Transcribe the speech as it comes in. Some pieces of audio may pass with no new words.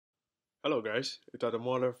Hello guys, it's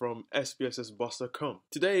Adamola from SPSS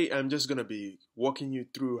Today I'm just going to be walking you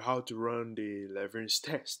through how to run the Levene's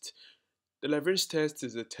test. The Levene's test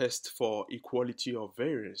is a test for equality of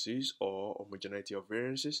variances or homogeneity of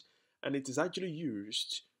variances, and it is actually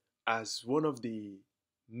used as one of the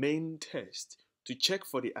main tests to check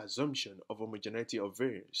for the assumption of homogeneity of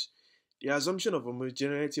variance. The assumption of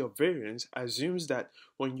homogeneity of variance assumes that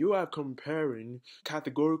when you are comparing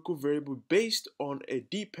categorical variable based on a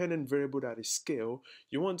dependent variable that is scale,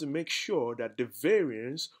 you want to make sure that the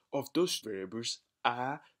variance of those variables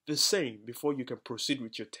are the same before you can proceed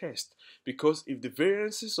with your test. Because if the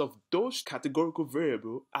variances of those categorical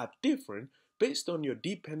variables are different based on your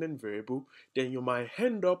dependent variable, then you might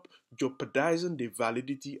end up jeopardizing the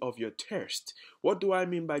validity of your test. What do I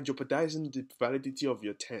mean by jeopardizing the validity of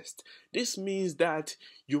your test? This means that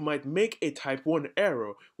you might make a type 1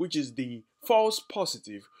 error, which is the false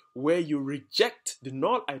positive, where you reject the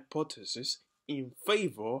null hypothesis in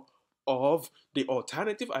favor of the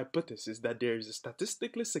alternative hypothesis that there is a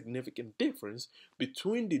statistically significant difference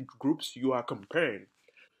between the groups you are comparing.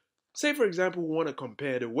 Say, for example, we want to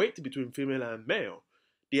compare the weight between female and male.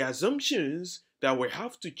 The assumptions that we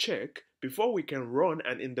have to check before we can run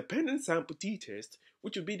an independent sample t-test,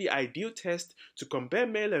 which would be the ideal test to compare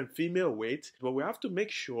male and female weight, but we have to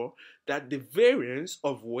make sure that the variance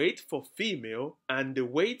of weight for female and the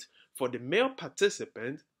weight for the male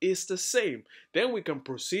participant is the same. Then we can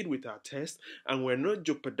proceed with our test and we're not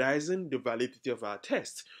jeopardizing the validity of our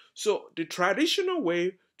test. So the traditional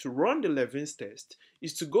way to run the Levene's test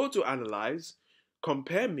is to go to Analyze,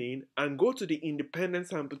 Compare Mean, and go to the Independent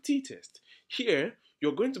Sample t-test. Here,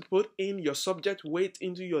 you're going to put in your subject weight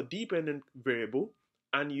into your dependent variable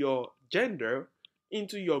and your gender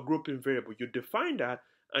into your grouping variable. You define that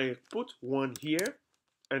and you put 1 here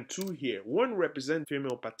and 2 here. 1 represents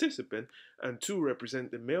female participant and 2 represent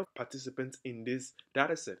the male participants in this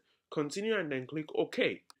dataset. Continue and then click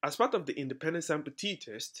OK. As part of the Independent Sample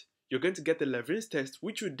t-test, you're going to get the Levene's test,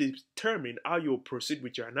 which will determine how you'll proceed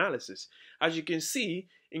with your analysis. As you can see,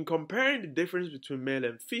 in comparing the difference between male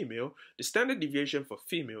and female, the standard deviation for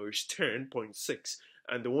female is 10.6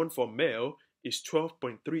 and the one for male is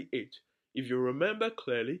 12.38. If you remember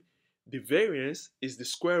clearly, the variance is the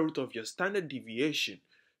square root of your standard deviation.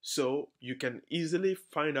 So you can easily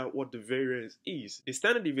find out what the variance is. The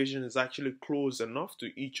standard deviation is actually close enough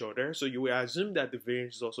to each other, so you will assume that the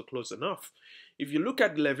variance is also close enough. If you look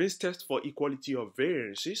at Levene's test for equality of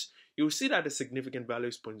variances, you will see that the significant value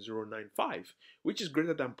is 0.095, which is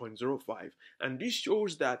greater than 0.05. And this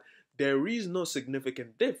shows that there is no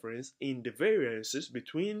significant difference in the variances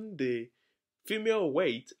between the female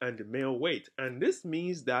weight and the male weight, and this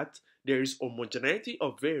means that there is homogeneity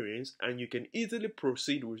of variance and you can easily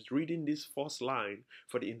proceed with reading this first line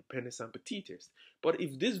for the independent sample t-test. But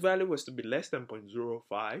if this value was to be less than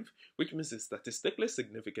 0.05, which means it's statistically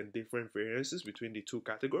significant different variances between the two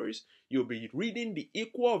categories, you'll be reading the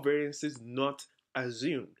equal variances not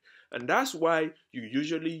assumed. And that's why you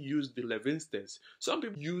usually use the Levene's test. Some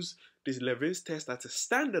people use this Levene's test as a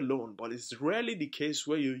standalone, but it's rarely the case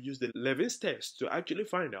where you use the Levene's test to actually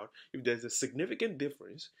find out if there's a significant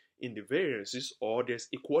difference in the variances or there's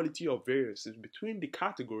equality of variances between the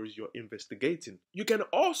categories you're investigating. You can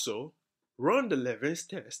also run the Levene's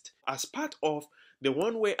test as part of the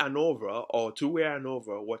one-way Anova or two-way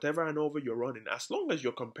Anova, whatever Anova you're running. As long as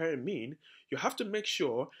you're comparing mean, you have to make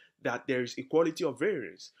sure that there is equality of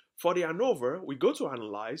variance. For the Anova, we go to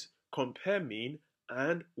Analyze, Compare Mean,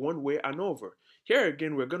 and one-way Anova. Here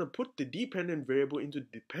again, we're going to put the dependent variable into the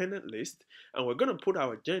dependent list, and we're going to put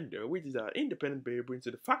our gender, which is our independent variable,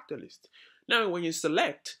 into the factor list. Now, when you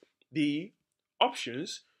select the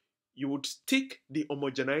options, you would tick the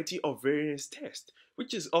homogeneity of variance test,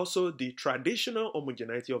 which is also the traditional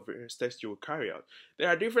homogeneity of variance test you will carry out. There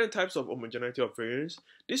are different types of homogeneity of variance.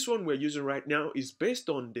 This one we're using right now is based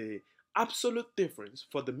on the absolute difference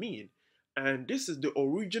for the mean. And this is the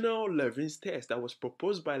original Levene's test that was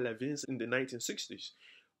proposed by Levine in the 1960s.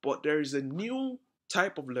 But there is a new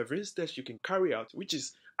type of Levene's test you can carry out, which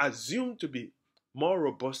is assumed to be more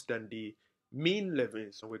robust than the mean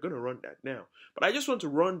Levene's. And we're going to run that now. But I just want to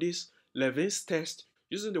run this Levene's test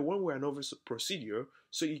using the one-way Anova procedure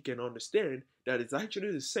so you can understand that it's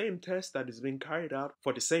actually the same test that is being carried out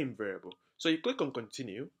for the same variable. So you click on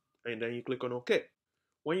Continue, and then you click on OK.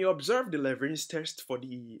 When you observe the Levene's test for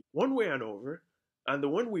the one-way Anova and the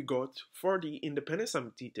one we got for the independent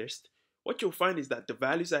sample t-test, what you'll find is that the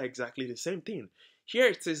values are exactly the same thing. Here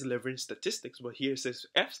it says Levine statistics, but here it says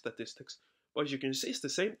F statistics. But as you can see, it's the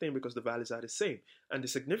same thing because the values are the same. And the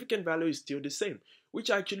significant value is still the same,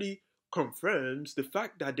 which actually confirms the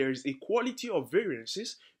fact that there is equality of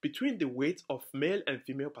variances between the weight of male and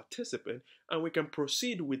female participants, and we can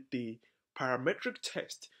proceed with the parametric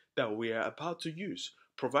test that we are about to use,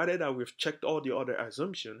 provided that we've checked all the other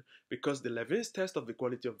assumptions, because the Levine's test of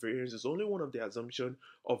equality of variance is only one of the assumptions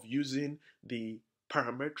of using the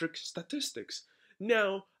parametric statistics.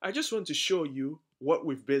 Now, I just want to show you what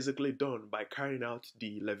we've basically done by carrying out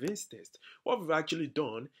the Levine's test. What we've actually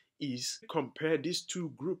done is compare these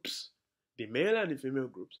two groups, the male and the female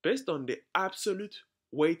groups, based on the absolute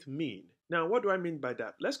weight mean. Now, what do I mean by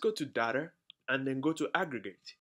that? Let's go to data and then go to aggregate.